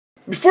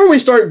before we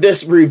start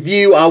this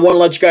review, I want to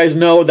let you guys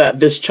know that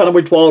this Channel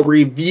Boy 12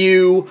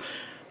 review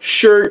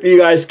shirt you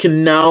guys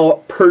can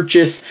now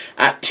purchase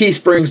at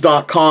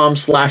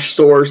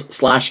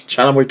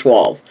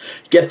teesprings.com/stores/channelboy12.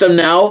 Get them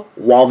now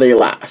while they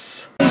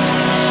last.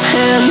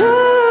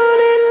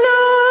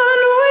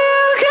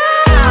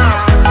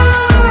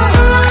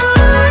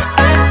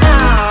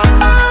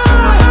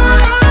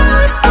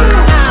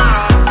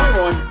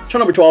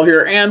 Channel Boy 12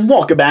 here, and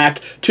welcome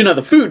back to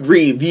another food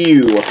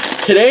review.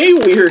 Today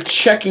we are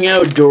checking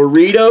out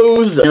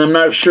Doritos, and I'm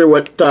not sure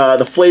what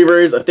the flavor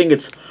is. I think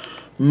it's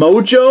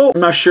Mojo. I'm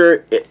not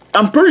sure.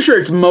 I'm pretty sure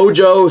it's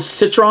Mojo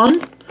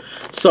Citron.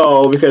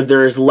 So because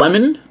there's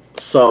lemon,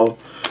 so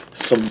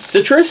some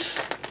citrus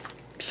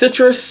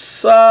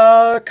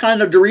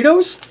kind of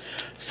Doritos.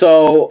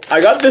 So I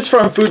got this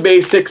from Food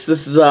Basics.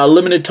 This is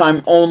limited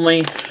time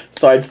only.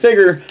 So I'd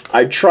figure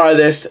I'd try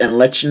this and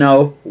let you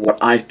know what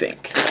I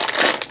think.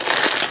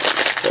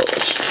 So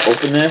let's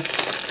open this.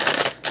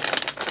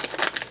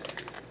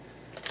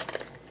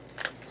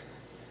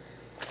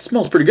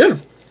 Smells pretty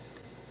good.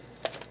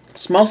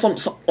 Smells some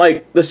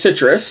like the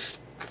citrus.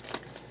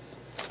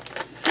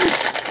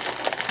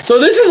 So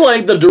this is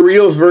like the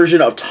Doritos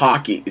version of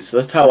Takis.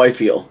 That's how I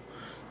feel.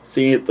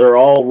 See, they're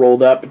all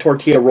rolled up,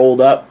 tortilla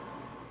rolled up.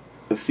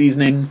 The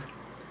seasoning.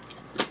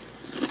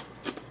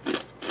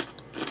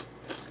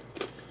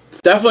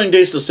 Definitely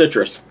taste the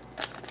citrus.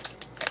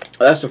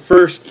 That's the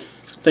first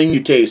thing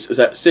you taste, is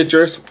that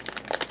citrus.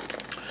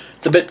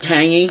 It's a bit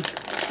tangy,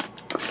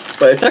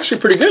 but it's actually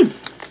pretty good.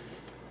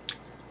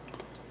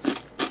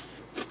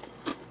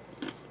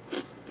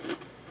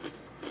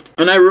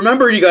 And I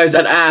remember you guys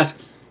had asked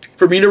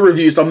for me to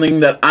review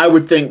something that I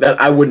would think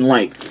that I wouldn't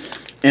like.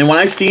 And when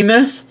I seen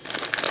this,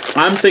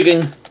 I'm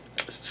thinking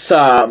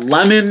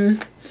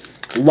lemon,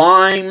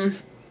 lime.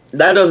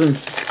 That doesn't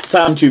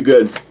sound too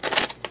good.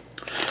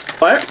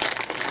 But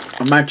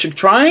I'm actually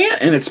trying it,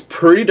 and it's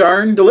pretty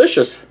darn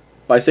delicious,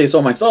 if I say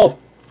so myself.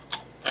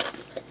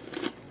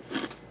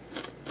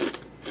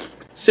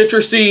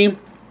 Citrusy,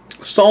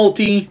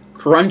 salty,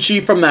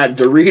 crunchy from that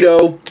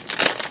Dorito.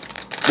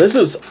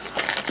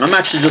 I'm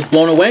actually just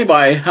blown away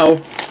by how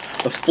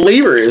the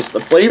flavor is. The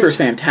flavor is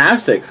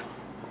fantastic.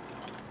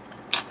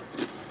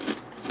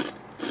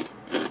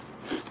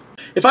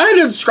 If I had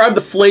to describe the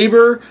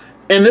flavor,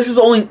 and this is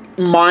only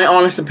my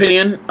honest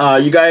opinion,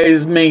 you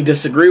guys may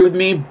disagree with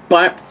me,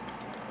 but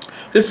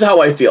this is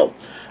how I feel.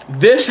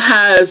 This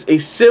has a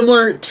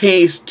similar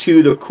taste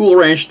to the Cool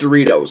Ranch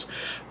Doritos,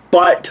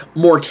 but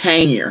more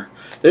tangier.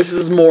 This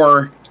is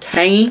more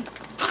tangy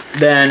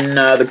than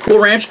the Cool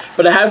Ranch,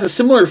 but it has a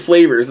similar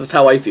flavors. That's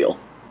how I feel.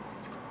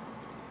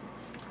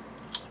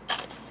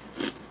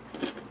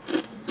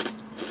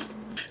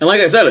 And like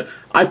I said,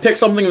 I picked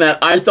something that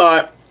I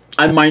thought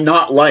I might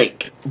not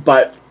like,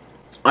 but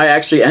I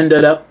actually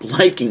ended up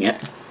liking it.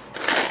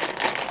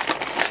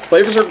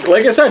 Flavors are,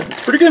 like I said,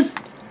 pretty good.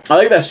 I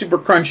like that super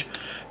crunch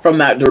from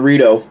that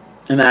Dorito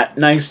and that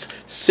nice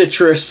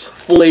citrus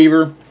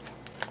flavor.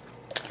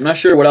 I'm not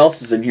sure what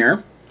else is in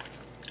here.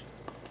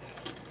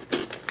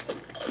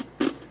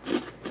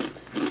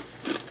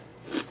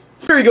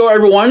 There you go,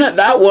 everyone.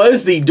 That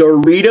was the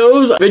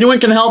Doritos. If anyone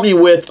can help me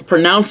with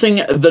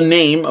pronouncing the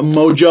name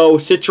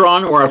Mojo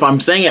Citron, or if I'm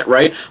saying it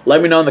right,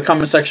 let me know in the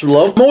comment section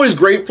below. I'm always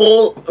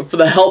grateful for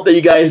the help that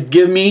you guys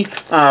give me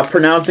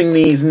pronouncing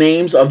these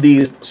names of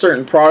these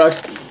certain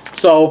products.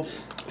 So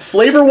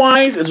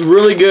flavor-wise, it's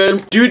really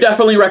good. Do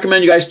definitely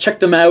recommend you guys check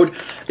them out.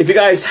 If you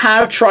guys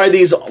have tried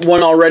these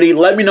one already,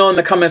 let me know in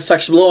the comment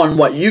section below on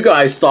what you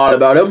guys thought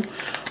about them.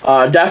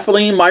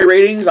 Definitely my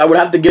ratings, I would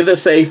have to give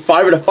this a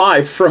 5 out of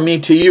 5 from me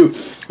to you.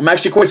 I'm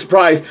actually quite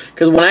surprised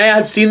because when I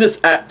had seen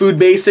this at Food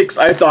Basics,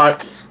 I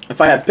thought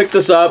if I had picked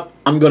this up,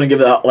 I'm going to give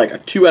it like a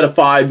 2 out of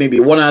 5, maybe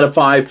 1 out of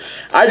 5.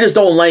 I just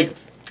don't like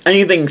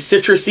anything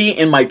citrusy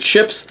in my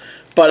chips,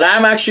 but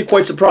I'm actually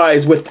quite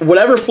surprised with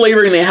whatever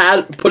flavoring they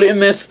had put in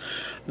this.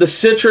 The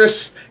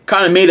citrus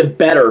kind of made it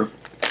better.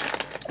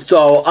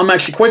 So I'm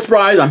actually quite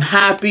surprised. I'm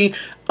happy.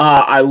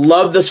 I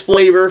love this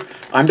flavor.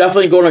 I'm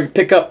definitely going to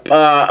pick up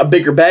a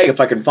bigger bag if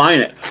I can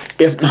find it.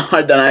 If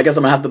not, then I guess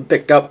I'm going to have to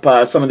pick up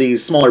some of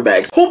these smaller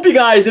bags. Hope you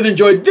guys did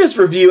enjoy this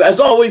review. As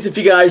always, if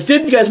you guys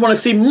did, you guys want to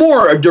see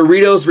more of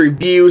Doritos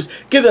reviews,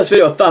 give this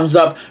video a thumbs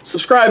up.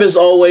 Subscribe as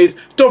always.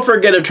 Don't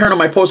forget to turn on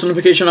my post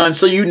notification on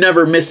so you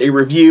never miss a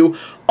review.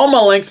 All my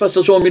links, my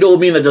social media will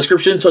be in the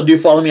description, so do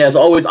follow me as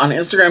always on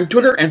Instagram,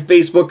 Twitter, and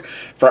Facebook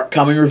for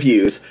upcoming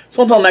reviews.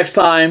 So until next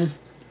time,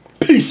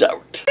 peace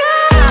out.